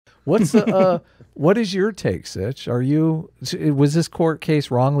What's the what is your take, Sitch? Was this court case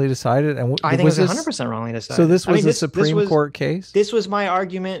wrongly decided? And I think was it was this 100% wrongly decided. so? This was a Supreme Court case. This was my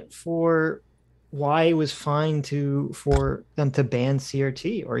argument for why it was fine for them to ban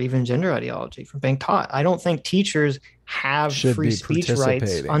CRT or even gender ideology from being taught. I don't think teachers have free speech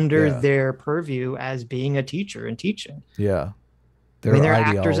rights under their purview as being a teacher and teaching. Yeah. They're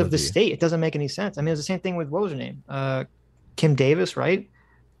actors of the state. It doesn't make any sense. I mean, it's the same thing with, what was her name? Kim Davis, right?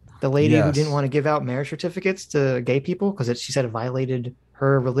 The lady who didn't want to give out marriage certificates to gay people because she said it violated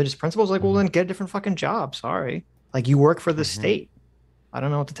her religious principles. Like, well, then get a different fucking job. Sorry. Like, you work for the state. I don't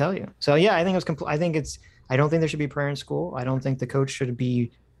know what to tell you. So yeah, I think I don't think there should be prayer in school. I don't think the coach should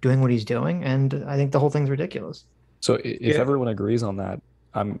be doing what he's doing. And I think the whole thing's ridiculous. So if everyone agrees on that,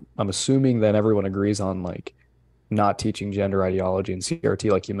 I'm assuming that everyone agrees on like not teaching gender ideology and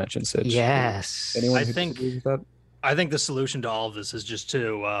CRT, like you mentioned, Sitch. Yes. Anyone who disagrees with that? I think the solution to all of this is just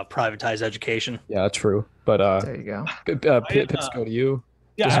to privatize education. Yeah, true. But there you go. Pisco, to you.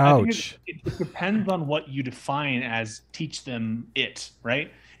 Yeah, I think it depends on what you define as teach them it, right?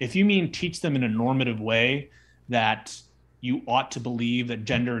 If you mean teach them in a normative way that you ought to believe that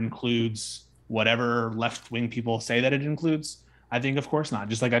gender includes whatever left-wing people say that it includes, I think of course not.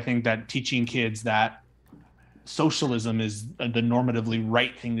 Just like I think that teaching kids that socialism is the normatively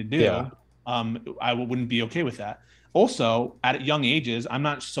right thing to do, I wouldn't be okay with that. Also, at young ages, I'm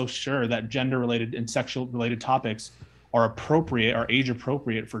not so sure that gender-related and sexual-related topics are age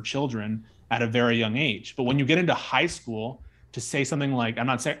appropriate for children at a very young age. But when you get into high school, to say something like, I'm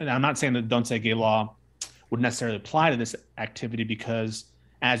not saying that Don't Say Gay law would necessarily apply to this activity because,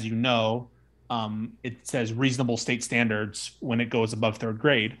 as you know, it says reasonable state standards when it goes above third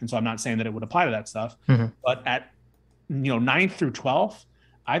grade. And so I'm not saying that it would apply to that stuff. But at 9th through 12th,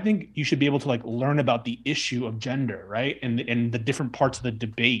 I think you should be able to like learn about the issue of gender, right? And the different parts of the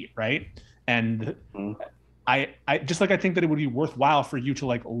debate, right? And I just like, I think that it would be worthwhile for you to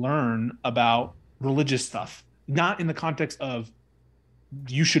like learn about religious stuff, not in the context of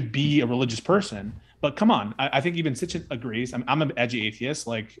you should be a religious person, but come on. I think even Sitch agrees. I'm an edgy atheist.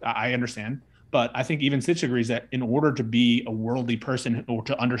 Like I understand, but I think even Sitch agrees that in order to be a worldly person or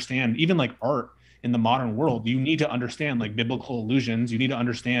to understand even like art in the modern world, you need to understand like biblical allusions. You need to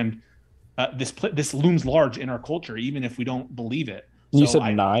understand this looms large in our culture, even if we don't believe it. You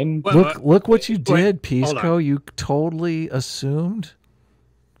said 9? Look what you did, Pisco. You totally assumed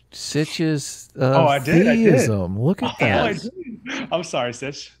Sitch's theism. Look at that. I'm sorry,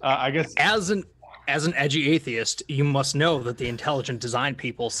 Sitch. I guess as an edgy atheist, you must know that the intelligent design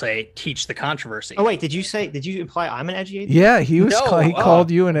people say teach the controversy. Oh wait, did you imply I'm an edgy atheist? Yeah, he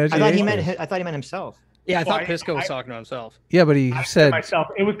called you an edgy atheist. I thought he meant himself. Yeah, I thought Pisco was talking to himself. Yeah, but he said myself.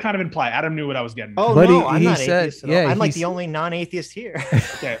 It would kind of imply Adam knew what I was getting. Oh but no, I'm not atheist. Yeah, I'm like the only non-atheist here.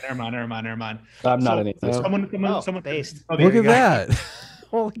 Okay, never mind. I'm not an atheist. Someone based. Oh, look at that.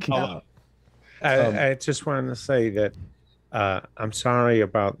 Holy cow. I just wanted to say that I'm sorry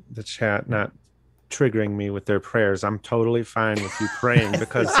about the chat not triggering me with their prayers. I'm totally fine with you praying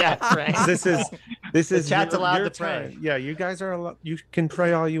because this is the chat's allowed to pray. Yeah, you guys are you can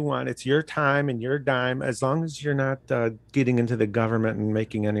pray all you want. It's your time and your dime, as long as you're not getting into the government and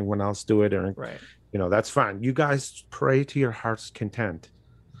making anyone else do it, or that's fine. You guys pray to your heart's content.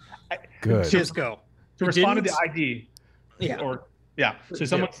 Good. Just go to respond to the ID. So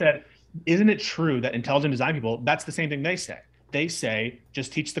someone said, isn't it true that intelligent design people, that's the same thing they say. They say,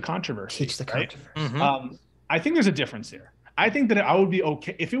 just teach the controversy. Teach the controversy. Right? I think there's a difference here. I think that I would be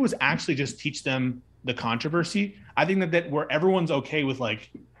okay if it was actually just teach them the controversy. I think that where everyone's okay with like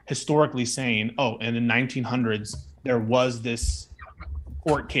historically saying, oh, in the 1900s, there was this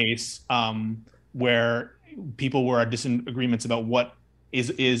court case where people were at disagreements about what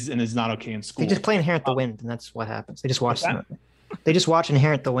is and is not okay in school. They just play Inherent the Wind, and that's what happens. They just watch They just watch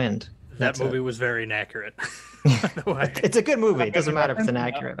Inherent the Wind. That movie was very inaccurate. It's a good movie. It doesn't matter if it's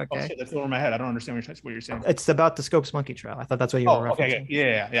inaccurate. Okay. Oh, shit, that's over my head. I don't understand what you're saying. It's about the Scopes Monkey Trail. I thought that's what you were referencing. Okay.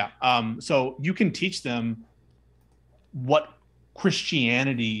 Yeah. So you can teach them what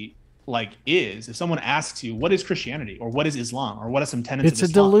Christianity like is. If someone asks you, what is Christianity or what is Islam or what are some tenets of Islam?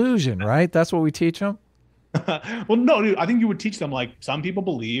 It's a delusion, right? That's what we teach them. Well, no, dude. I think you would teach them like some people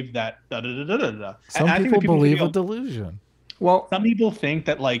believe that. Some people believe a delusion. Well, some people think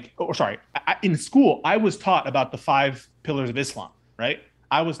that in school, I was taught about the 5 pillars of Islam, right?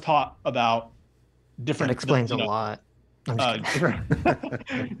 I was taught about different. That explains a lot.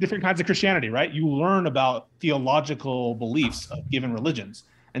 Different kinds of Christianity, right? You learn about theological beliefs of given religions.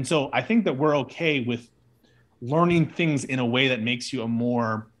 And so I think that we're okay with learning things in a way that makes you a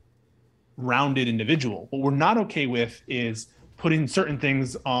more rounded individual. What we're not okay with is putting certain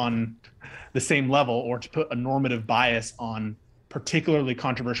things on the same level, or to put a normative bias on particularly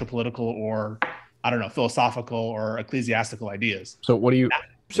controversial political or, I don't know, philosophical or ecclesiastical ideas. So what do you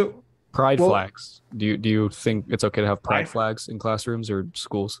pride flags? Do you think it's okay to have pride flags in classrooms or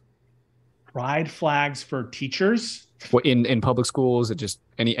schools? Pride flags for teachers? Well, in public schools, it just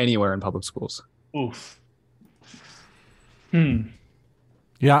anywhere in public schools. Oof.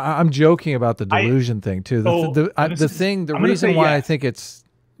 Yeah, I'm joking about the delusion thing too. The reason why I think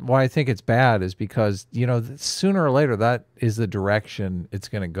it's bad is because, you know, sooner or later that is the direction it's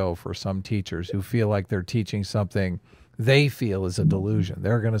going to go for some teachers who feel like they're teaching something they feel is a delusion.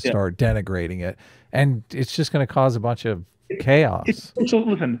 They're going to start denigrating it, and it's just going to cause a bunch of chaos. So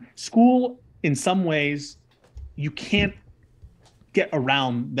listen, school, in some ways, you can't get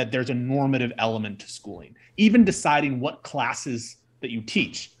around that there's a normative element to schooling. Even deciding what classes that you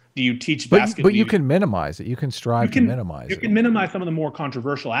teach. Do you teach basketball? But you can minimize it. You can strive to minimize it. You can minimize some of the more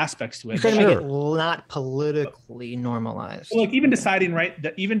controversial aspects to it. You can make it not politically normalized. So like even deciding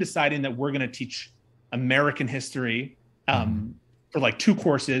that we're going to teach American history for like 2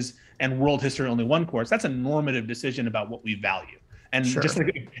 courses and world history only 1 course, that's a normative decision about what we value. And just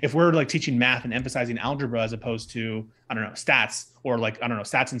like if we're like teaching math and emphasizing algebra as opposed to, I don't know, stats, or like, I don't know,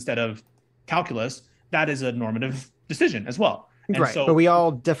 stats instead of calculus, that is a normative decision as well. And right. But we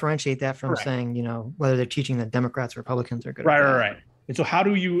all differentiate that from saying, you know, whether they're teaching that Democrats or Republicans are good. Right. And so how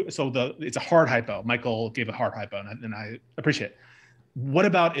do you, it's a hard hypo. Michael gave a hard hypo, and I appreciate it. What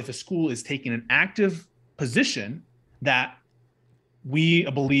about if a school is taking an active position that we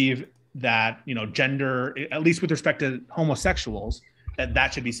believe that, you know, gender, at least with respect to homosexuals,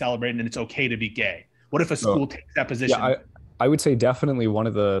 that should be celebrated and it's okay to be gay? What if a school takes that position? Yeah, I would say definitely one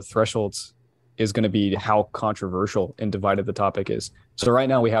of the thresholds is going to be how controversial and divided the topic is. So right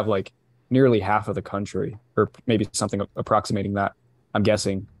now we have like nearly half of the country, or maybe something approximating that, I'm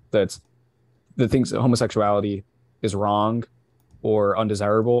guessing, that the things that homosexuality is wrong or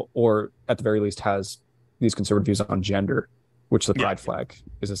undesirable, or at the very least has these conservative views on gender, which the pride flag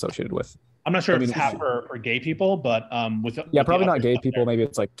is associated with. I'm not sure if it's half for gay people, but with probably not gay people. Maybe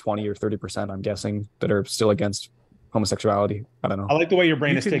it's like 20 or 30%, I'm guessing, that are still against homosexuality. I don't know. I like the way your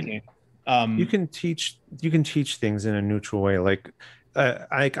brain is thinking. You can teach things in a neutral way. Like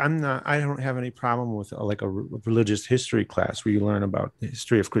I don't have any problem with like a religious history class where you learn about the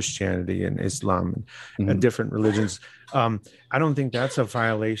history of Christianity and Islam and different religions. I don't think that's a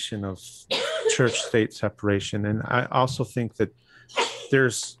violation of church-state separation. And I also think that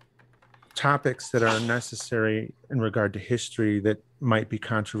there's topics that are necessary in regard to history that might be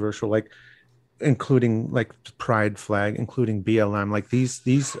controversial, like including like the pride flag, including BLM. Like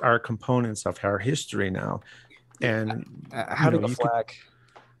these are components of our history now. And having a flag,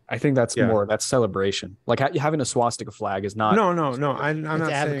 I think that's that's celebration. Like having a swastika flag is not. No. I'm not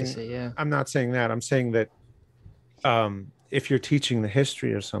saying. I'm not saying that. I'm saying that if you're teaching the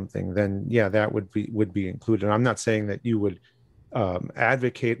history or something, then that would be included. I'm not saying that you would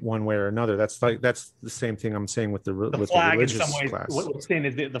advocate one way or another. That's the same thing I'm saying with the flag. Religious in some ways, class. what we're saying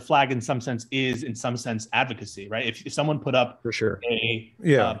is the flag in some sense is advocacy, right? If someone put up for sure a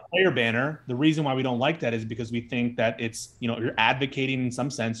player banner, the reason why we don't like that is because we think that it's, you know, you're advocating in some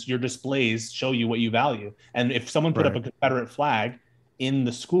sense. Your displays show you what you value. And if someone put up a Confederate flag in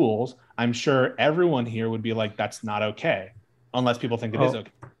the schools, I'm sure everyone here would be like, that's not okay, unless people think it is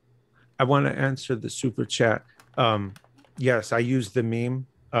okay. I want to answer the super chat. Yes, I used the meme.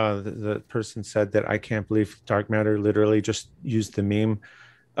 The person said that I can't believe dark matter, literally just used the meme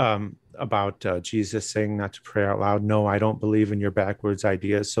about Jesus saying not to pray out loud. No, I don't believe in your backwards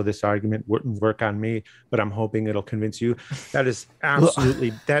ideas. So this argument wouldn't work on me, but I'm hoping it'll convince you. That is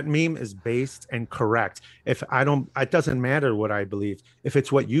absolutely, that meme is based and correct. It doesn't matter what I believe. If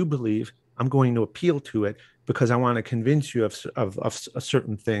it's what you believe, I'm going to appeal to it because I want to convince you of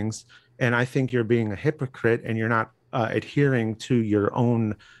certain things. And I think you're being a hypocrite and you're not adhering to your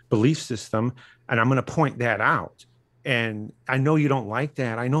own belief system, and I'm going to point that out. And I know you don't like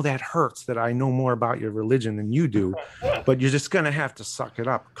that. I know that hurts, that I know more about your religion than you do, but you're just going to have to suck it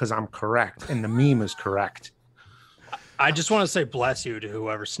up because I'm correct and the meme is correct. I just want to say bless you to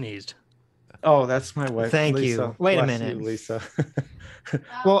whoever sneezed. Oh, that's my wife. Thank Lisa. you. Wait bless a minute, you, Lisa.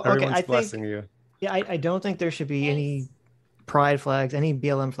 Well, everyone's okay, blessing you. Yeah, I don't think there should be any pride flags, any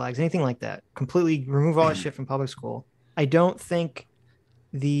BLM flags, anything like that. Completely remove all that shit from public school. I don't think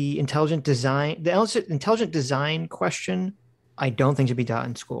the intelligent design question, I don't think should be taught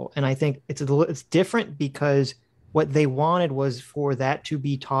in school. And I think it's different because what they wanted was for that to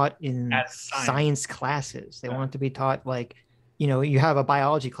be taught in science classes. They want it to be taught like, you have a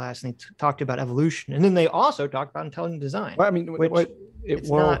biology class and they talked about evolution, and then they also talked about intelligent design. Well, I mean, it's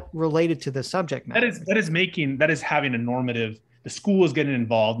not related to the subject matter. That is having a normative. The school is getting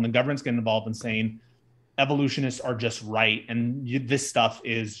involved and the government's getting involved in saying evolutionists are just right and this stuff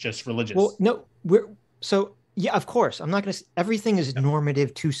is just religious. Well, no, yeah, of course. I'm not going to. Everything is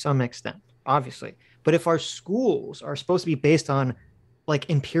normative to some extent, obviously. But if our schools are supposed to be based on like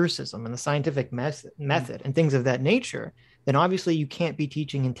empiricism and the scientific method and things of that nature, then obviously you can't be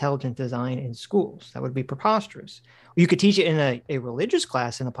teaching intelligent design in schools. That would be preposterous. You could teach it in a religious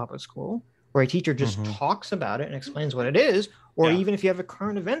class in a public school where a teacher just talks about it and explains what it is, or even if you have a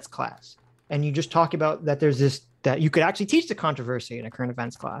current events class and you just talk about that that you could actually teach the controversy in a current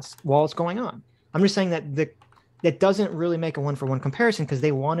events class while it's going on. I'm just saying that doesn't really make a one-for-one comparison because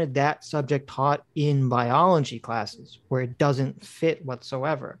they wanted that subject taught in biology classes where it doesn't fit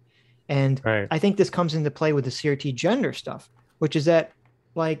whatsoever. And I think this comes into play with the CRT gender stuff, which is that,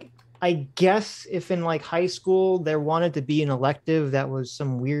 like, I guess if in like high school there wanted to be an elective that was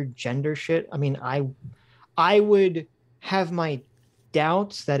some weird gender shit, I mean, I would have my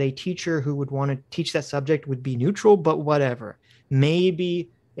doubts that a teacher who would want to teach that subject would be neutral, but whatever. Maybe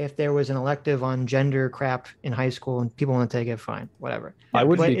if there was an elective on gender crap in high school and people want to take it, fine, whatever. I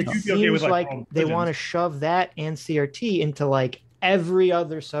would. But it seems like they want to shove that and CRT into like every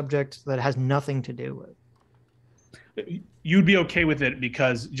other subject that has nothing to do with. You'd be okay with it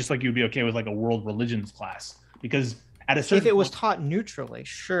because just like you'd be okay with like a world religions class, because at a certain if it was taught neutrally,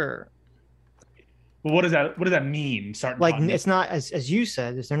 sure. But what does that mean? Like it's not as you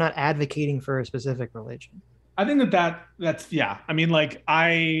said, they're not advocating for a specific religion. I think that's yeah. I mean, like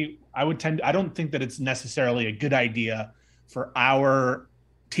I don't think that it's necessarily a good idea for our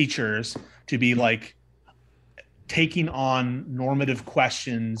teachers to be like taking on normative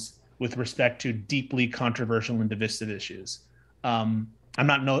questions with respect to deeply controversial and divisive issues. I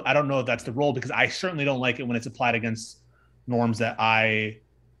don't know if that's the role, because I certainly don't like it when it's applied against norms that I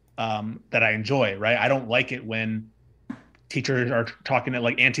enjoy, right? I don't like it when teachers are talking at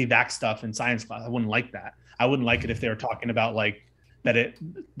like anti-vax stuff in science class. I wouldn't like that. I wouldn't like it if they were talking about like that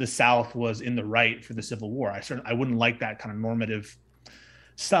the South was in the right for the Civil War. I wouldn't like that kind of normative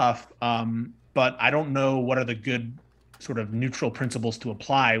stuff. But I don't know what are the good sort of neutral principles to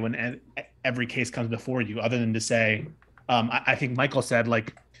apply when every case comes before you, other than to say, I think Michael said,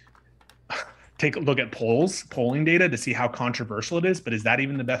 like, take a look at polling data to see how controversial it is. But is that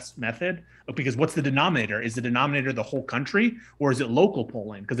even the best method? Because what's the denominator? Is the denominator the whole country, or is it local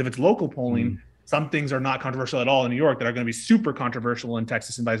polling? Because if it's local polling, some things are not controversial at all in New York that are going to be super controversial in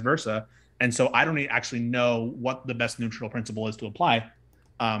Texas and vice versa. And so I don't actually know what the best neutral principle is to apply.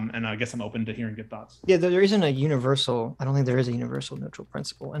 And I guess I'm open to hearing good thoughts. Yeah, there isn't a universal, I don't think there is a universal neutral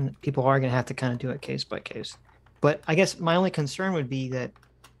principle, and people are going to have to kind of do it case by case. But I guess my only concern would be that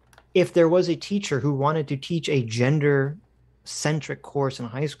if there was a teacher who wanted to teach a gender-centric course in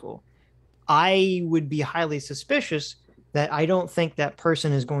high school, I would be highly suspicious that I don't think that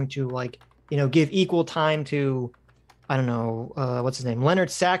person is going to, like, give equal time to, I don't know, what's his name? Leonard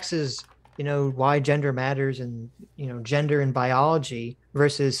Sax's, why gender matters and, gender in biology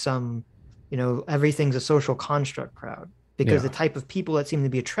versus some, everything's a social construct crowd. Because the type of people that seem to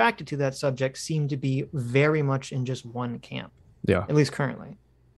be attracted to that subject seem to be very much in just one camp. Yeah. At least currently.